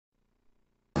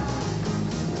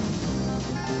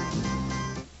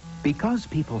Because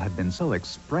people have been so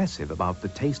expressive about the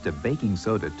taste of baking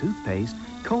soda toothpaste,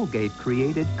 Colgate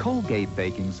created Colgate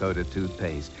Baking Soda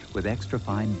Toothpaste with extra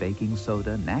fine baking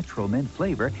soda, natural mint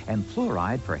flavor, and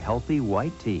fluoride for healthy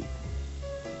white teeth.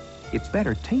 It's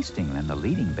better tasting than the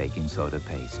leading baking soda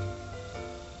paste.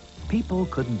 People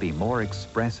couldn't be more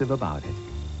expressive about it.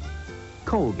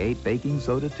 Colgate Baking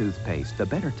Soda Toothpaste, the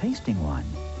better tasting one.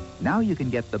 Now you can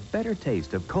get the better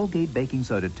taste of Colgate Baking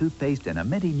Soda Toothpaste in a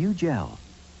minty new gel.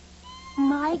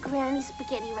 My Granny's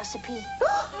spaghetti recipe.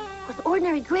 With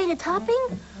ordinary grated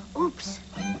topping? Oops.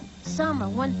 Some are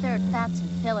 1/3 fats and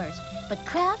fillers, but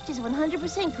Kraft is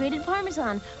 100% grated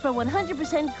Parmesan for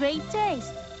 100% great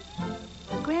taste.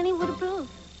 Granny would approve.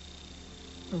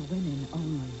 For women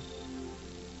only.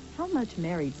 How much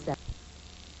married sex